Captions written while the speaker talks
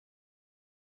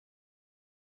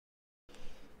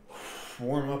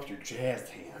Warm up your jazz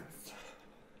hands.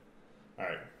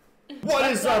 Alright.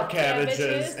 What is up,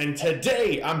 cabbages? And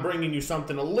today I'm bringing you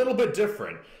something a little bit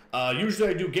different. Usually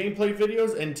I do gameplay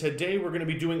videos, and today we're going to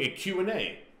be doing a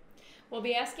Q&A. We'll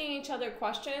be asking each other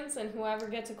questions, and whoever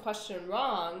gets a question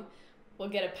wrong will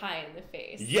get a pie in the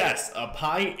face. Yes, a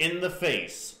pie in the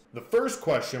face. The first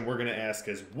question we're going to ask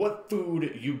is, what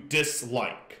food you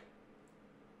dislike?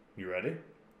 You ready?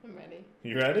 I'm ready.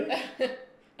 You ready?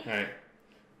 Alright.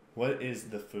 What is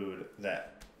the food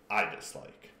that I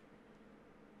dislike?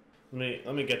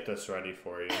 Let me get this ready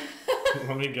for you.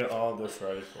 Let me get all this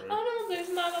ready for you. Oh no,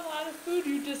 there's not a lot of food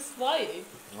you dislike.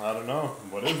 I don't know.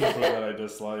 What is the food that I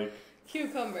dislike?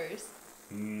 Cucumbers.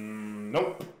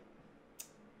 Nope.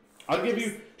 I'll give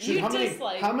you.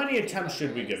 How many attempts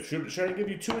should we give? Should I give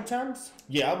you 2 attempts?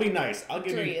 Yeah, I'll be nice. I'll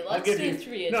give three. you. Let's do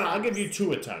 3 attempts. No, I'll give you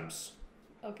 2 attempts.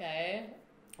 Okay.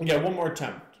 Yeah, 1 more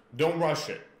attempt. Don't rush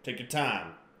it. Take your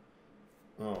time.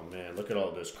 Oh man, look at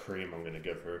all this cream I'm gonna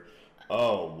give her.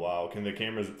 Oh wow, can the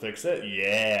cameras fix it?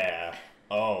 Yeah.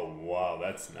 Oh wow,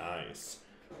 that's nice.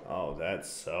 Oh, that's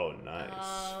so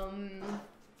nice.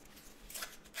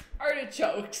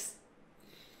 Artichokes.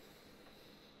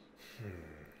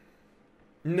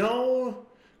 No,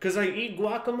 because I eat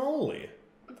guacamole.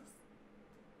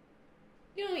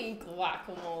 You don't eat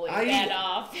guacamole that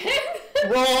often.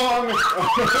 Wrong!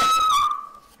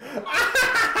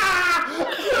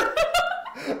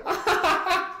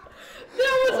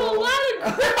 There was a lot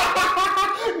of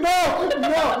No,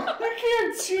 you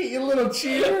can't cheat, you little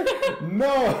cheater.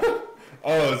 No.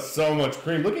 Oh, so much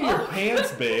cream. Look at your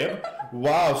pants, babe.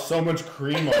 Wow, so much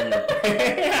cream on your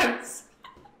pants.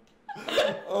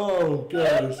 Oh,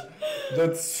 gosh.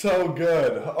 That's so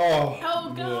good.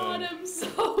 Oh, God, I'm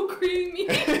so creamy.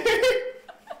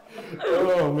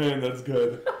 Oh, man, that's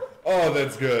good. Oh,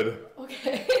 that's good.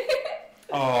 Okay.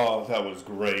 Oh, that was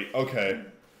great. Okay.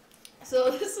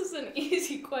 So this is an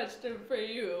easy question for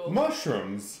you.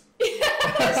 Mushrooms.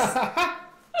 Yes.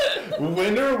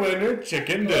 Winner, winner,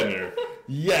 chicken dinner.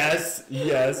 Yes,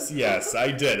 yes, yes,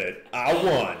 I did it. I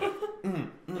won.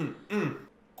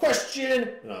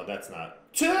 Question. No, that's not.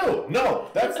 2. No,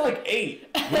 that's like 8.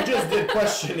 We just did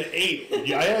question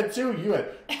 8. I had 2. You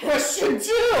had question 2.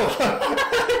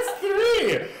 It's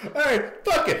 3. All right,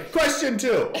 fuck it. Question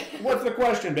 2. What's the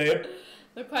question, babe?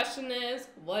 The question is,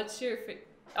 what's your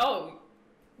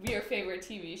your favorite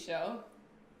TV show?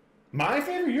 My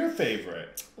favorite? Your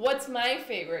favorite? What's my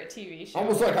favorite TV show? I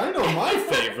was like, I know my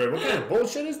favorite. What kind of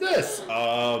bullshit is this?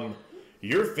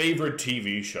 Your favorite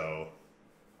TV show.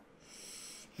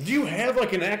 Do you have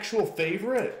like an actual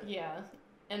favorite? Yeah,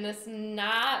 and it's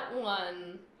not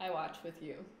one I watch with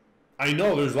you. I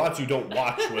know there's lots you don't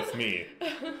watch with me.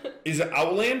 Is it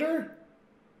Outlander?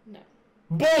 No.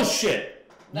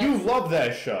 Bullshit! You love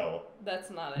that show.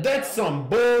 That's not it. That's some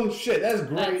bullshit. That's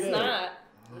great. That's not.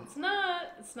 It's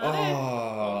not. It's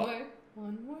not it.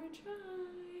 One more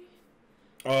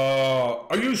try.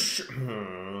 Are you sure?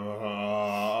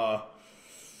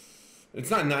 It's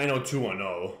not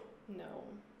 90210. No.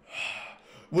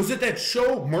 Was it that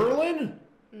show Merlin?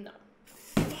 No.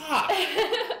 Fuck.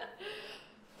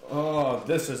 Oh,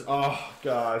 this is. Oh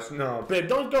gosh, no, babe,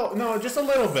 don't go. No, just a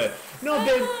little bit. No,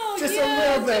 babe, just a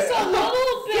little bit. Just a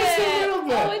little bit. Just a little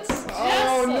bit. Oh, it's just a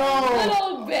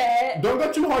little bit. Don't go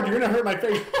too hard. You're gonna hurt my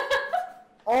face.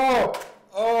 Oh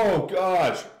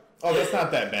gosh. Oh, that's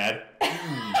not that bad.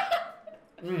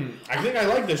 I think I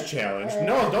like this challenge.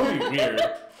 No, don't be weird.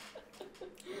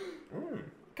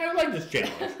 Kind of like this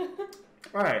challenge.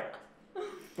 All right,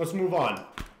 let's move on.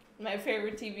 My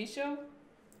favorite TV show?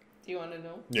 Do you want to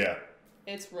know? Yeah.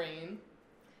 It's Rain.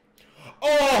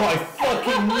 Oh, I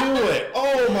fucking knew it.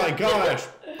 Oh my gosh.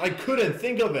 I couldn't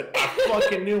think of it. I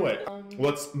fucking knew it.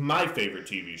 What's my favorite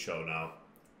TV show now?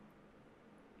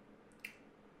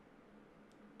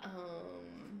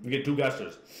 You get 2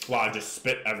 guesses. Wow, I just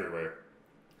spit everywhere.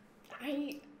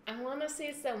 I want to say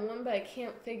it's that one, but I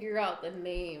can't figure out the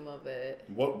name of it.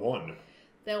 What one?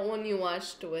 That one you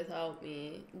watched without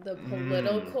me. The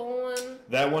political one.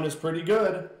 That one is pretty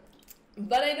good.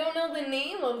 But I don't know the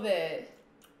name of it.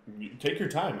 Take your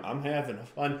time. I'm having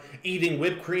fun eating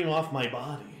whipped cream off my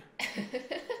body.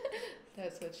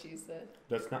 That's what she said.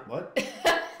 That's not what?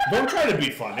 Don't try to be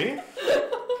funny.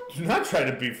 Do not try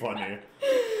to be funny.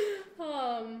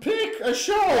 Pick a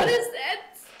show. What is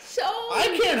that show?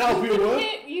 I can't help you with.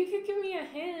 You could give me a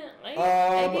hint.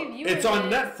 I gave you it's on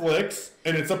Netflix,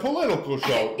 and it's a political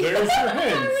show. There's your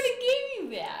hint. I already gave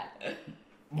you that.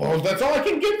 Well, that's all I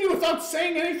can give you without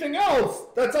saying anything else.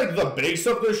 That's like the base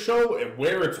of the show and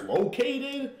where it's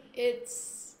located.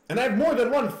 And I have more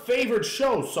than one favorite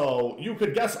show, so you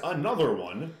could guess another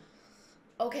one.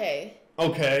 Okay.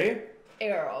 Okay.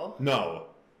 Arrow. No.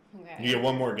 Okay. You get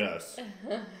one more guess.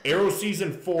 Arrow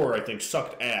season 4, I think,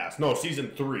 sucked ass. No,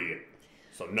 season 3.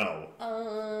 So no.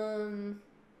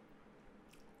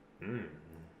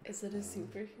 Is it a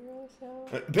superhero show?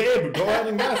 Babe, go ahead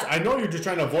and guess. I know you're just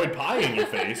trying to avoid pie in your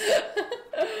face.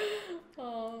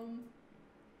 Come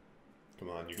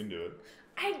on, you can do it.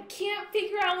 I can't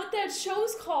figure out what that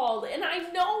show's called, and I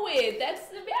know it. That's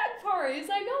the bad part, is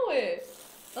I know it.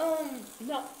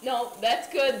 No, that's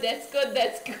good.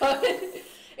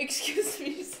 Excuse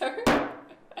me, sir.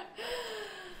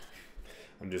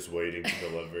 I'm just waiting to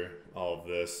deliver all of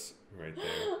this right there.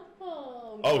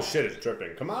 Oh, shit, it's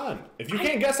tripping. Come on. If you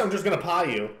can't guess, I'm just gonna pie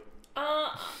you.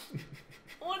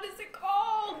 What is it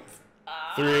called?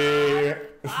 3, 2,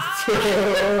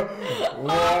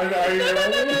 1. Are you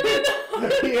ready?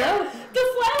 Yeah? The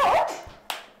Flash.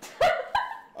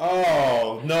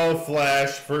 Oh, no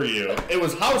Flash for you. It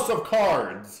was House of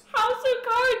Cards. House of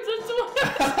Cards. That's what.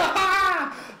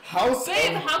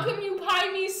 Babe, how come you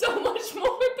pie me so much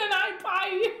more than I pie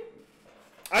you?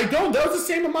 I don't. That was the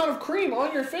same amount of cream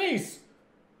on your face.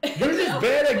 You're just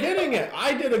bad at getting it.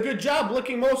 I did a good job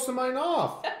licking most of mine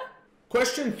off.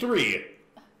 Question 3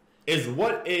 is,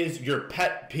 what is your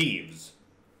pet peeves?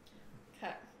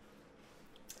 Okay.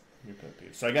 Your pet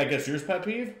peeve. So I gotta guess yours pet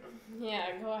peeve?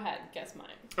 Yeah, go ahead. Guess mine.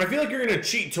 I feel like you're gonna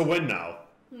cheat to win now.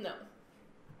 No.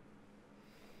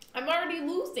 I'm already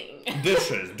losing.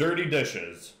 Dishes. Dirty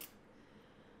dishes.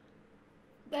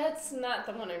 That's not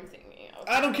the one I'm thinking of.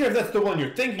 I don't care if that's the one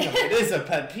you're thinking of. It is a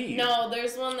pet peeve. No,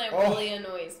 there's one that really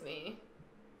annoys me.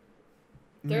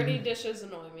 Dirty dishes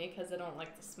annoy me because I don't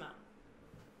like the smell.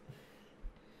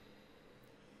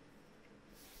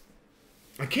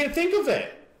 I can't think of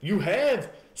it. You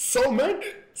have so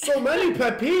many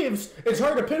pet peeves. It's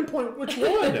hard to pinpoint which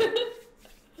one.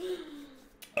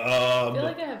 I feel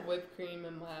like I have whipped cream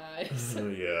in my eyes.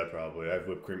 Yeah, probably. I have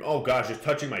whipped cream. Oh gosh, it's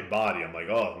touching my body. I'm like,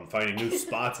 oh, I'm finding new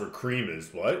spots where cream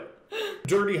is. What?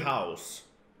 Dirty house.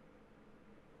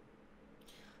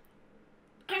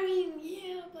 I mean,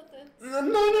 yeah, but that's...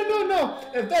 No.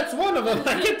 If that's one of them,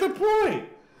 I get the point.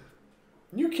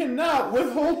 You cannot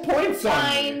withhold points on me.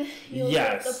 Fine, you'll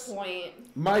get the point.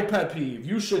 My pet peeve.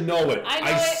 You should know it.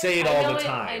 I say it all the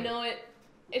time. I know it.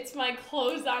 It's my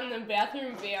clothes on the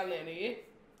bathroom vanity.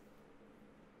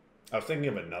 I was thinking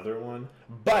of another one,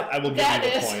 but I will give you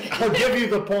the point. I'll give you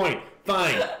the point.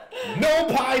 Fine. No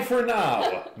pie for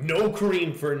now. No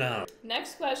cream for now.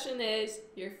 Next question is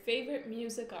your favorite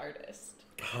music artist.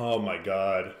 Oh my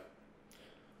god.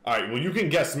 All right, well, you can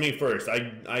guess me first.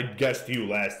 I guessed you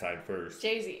last time first.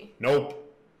 Jay-Z.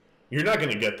 Nope. You're not going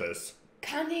to get this.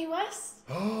 Kanye West?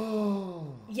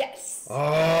 Oh. Yes.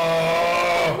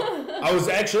 Oh. I was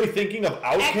actually thinking of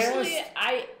Outkast. Actually,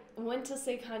 I went to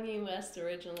say Kanye West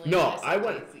originally. No, I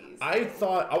was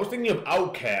thinking of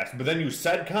Outkast, but then you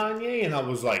said Kanye, and I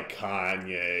was like,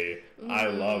 Kanye. I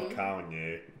love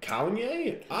Kanye.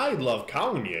 Kanye? I love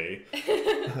Kanye.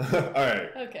 All right.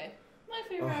 Okay. My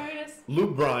favorite artist.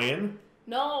 Luke Bryan.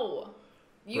 No.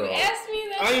 You Bro. asked me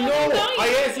that I the know. other night, I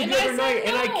asked you the other night,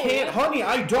 and I can't. Honey,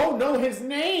 I don't know his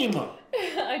name.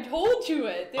 I told you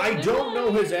it. I don't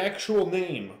know his actual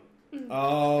name.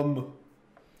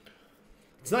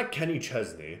 It's not Kenny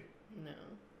Chesney. No.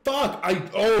 Fuck!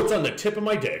 It's on the tip of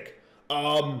my dick.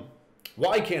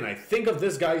 Why can't I think of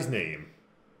this guy's name?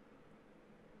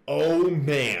 Oh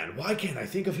man, why can't I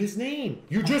think of his name?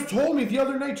 You just told me the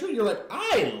other night too. You're like,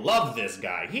 I love this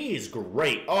guy. He's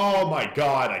great. Oh my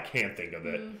god, I can't think of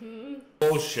it.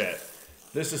 Bullshit.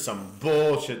 This is some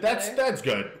bullshit. That's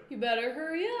good. You better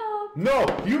hurry up. No,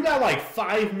 you got like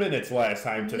 5 minutes last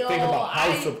time to think about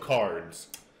House of Cards.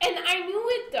 And I knew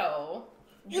it though.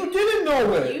 You didn't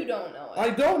know it. You don't know it.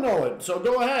 I don't know it, so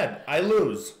go ahead. I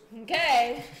lose.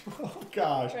 Okay. Oh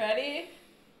gosh. Ready?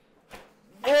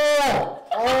 Oh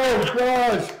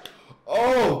gosh.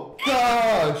 Oh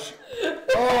gosh.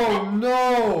 Oh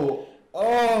no.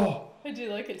 Oh. Would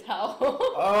you like a towel?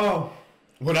 Oh.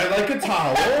 Would I like a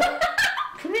towel?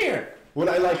 Come here. Would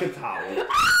I like a towel?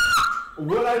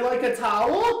 Would I like a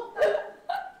towel?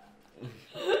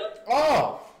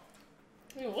 Oh.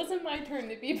 It wasn't my turn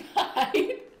to be pied.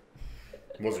 It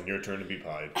wasn't your turn to be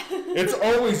pied. It's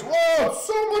always,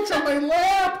 so much on my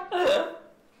lap.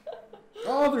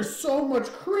 Oh, there's so much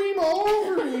cream all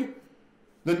over me.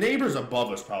 The neighbors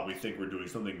above us probably think we're doing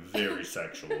something very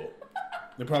sexual.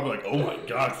 They're probably like, oh my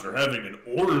gosh, they're having an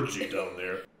orgy down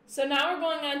there. So now we're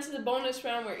going on to the bonus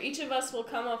round where each of us will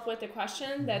come up with a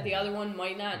question that the other one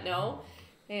might not know.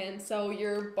 And so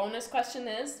your bonus question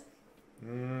is?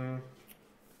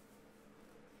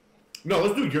 No,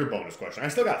 let's do your bonus question. I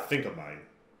still got to think of mine.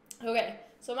 Okay.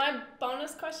 So my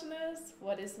bonus question is,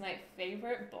 what is my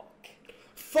favorite book?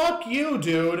 Fuck you,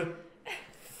 dude.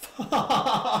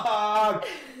 Fuck.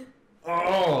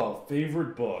 Oh,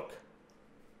 favorite book.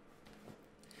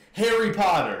 Harry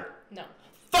Potter. No.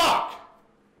 Fuck!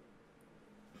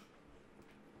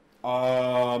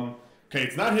 Okay,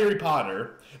 it's not Harry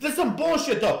Potter. That's some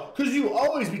bullshit, though, because you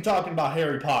always be talking about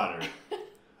Harry Potter.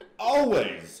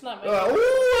 Always. It's not my I remember when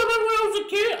I was a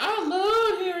kid. I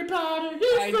love Harry Potter.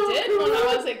 I did when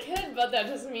I was a kid, but that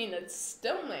doesn't mean it's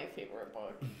still my favorite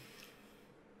book.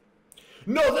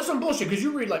 No, that's some bullshit, because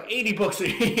you read like 80 books a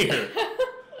year.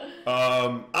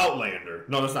 Outlander.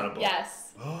 No, that's not a book.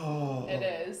 Yes. Oh. It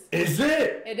is. Is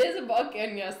it? It is a book,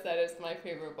 and yes, that is my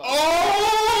favorite book.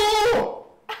 Oh!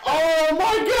 Oh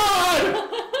my god!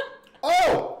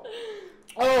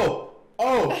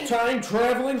 Oh, Time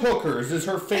Traveling Hookers is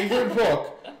her favorite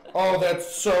book. Oh,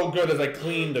 that's so good as I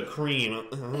clean the cream.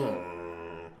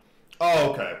 Oh,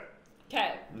 okay.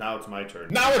 Okay. Now it's my turn.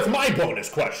 Now it's my bonus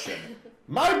question.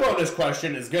 My bonus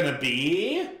question is gonna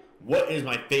be, what is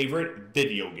my favorite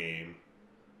video game?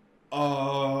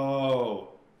 Oh.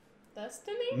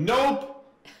 Destiny? Nope.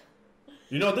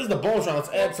 You know, this is the bonus round.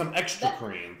 Let's add some extra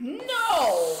cream.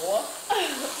 No!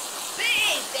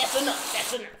 Babe, that's enough.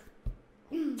 That's enough.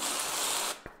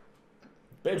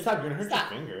 Babe, stop. You're gonna hurt Stop.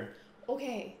 your finger.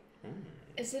 Okay.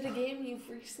 Is it a game you've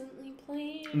recently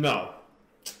played? No.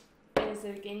 Is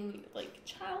it a game, like,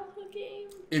 childhood game?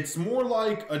 It's more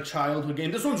like a childhood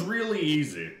game. This one's really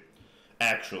easy,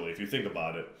 actually, if you think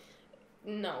about it.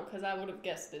 No, because I would have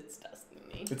guessed it's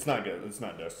Destiny. It's not good. It's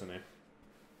not Destiny.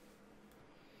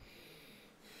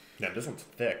 Yeah, this one's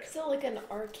thick. Is it like an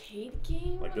arcade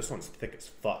game? Like, this one's thick as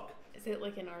fuck. Is it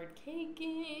like an arcade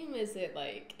game? Is it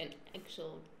like an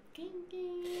actual game?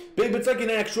 Babe, it's like an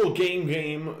actual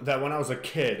game that when I was a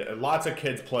kid, lots of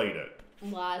kids played it.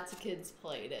 Lots of kids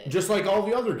played it. Just like all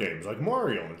the other games, like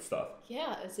Mario and stuff.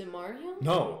 Yeah, is it Mario?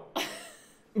 No.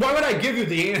 Why would I give you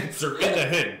the answer in the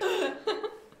hint?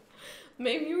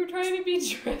 Maybe you were trying to be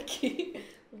tricky.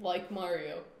 Like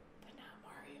Mario. But not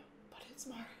Mario. But it's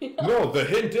Mario. No, the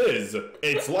hint is,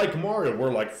 it's like Mario,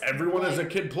 where like everyone as a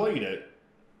kid played it.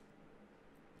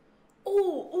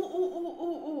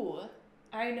 Ooh.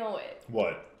 I know it.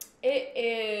 What? It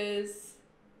is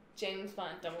James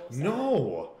Bond 007.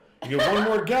 No. You get one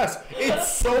more guess. It's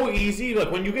so easy.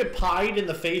 Like, when you get pied in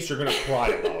the face, you're going to cry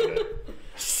about it.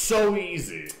 So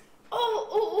easy.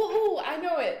 I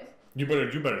know it. You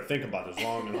better think about this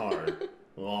long and hard.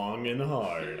 Long and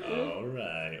hard. All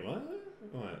right. What?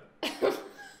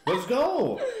 Let's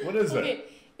go. What is it?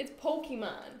 It's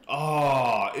Pokemon.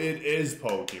 Oh, it is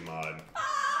Pokemon.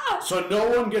 Ah! So no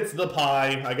one gets the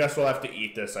pie. I guess we'll have to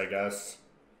eat this, I guess.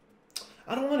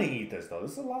 I don't want to eat this, though.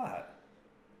 This is a lot.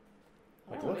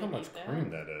 Like, look how much cream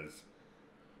that is.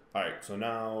 Alright, so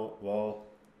now, well,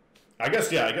 I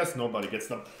guess nobody gets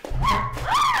them.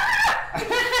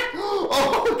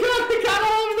 Oh, God, it got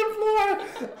all over the floor.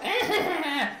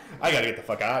 I gotta get the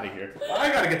fuck out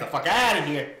of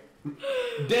here.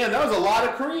 Damn, that was a lot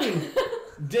of cream.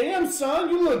 Damn, son,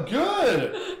 you look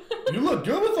good. You look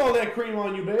good with all that cream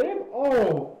on you, babe.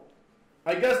 Oh,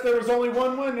 I guess there was only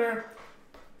one winner.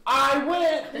 I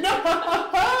win.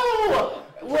 No!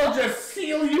 We'll just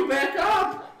seal you back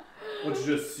up. Let's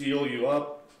just seal you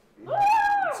up.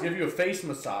 Let's give you a face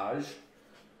massage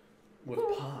with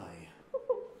pie.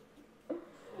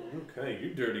 Okay,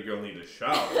 you dirty girl need a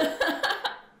shower.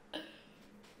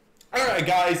 Alright,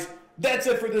 guys. That's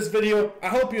it for this video. I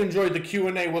hope you enjoyed the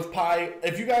Q&A with pie.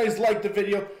 If you guys liked the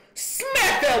video,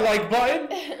 smack that like button.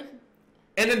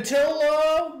 And until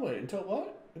what?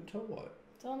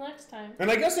 Until next time. And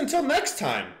I guess until next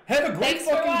time, have a great Thanks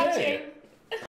for fucking watching. day.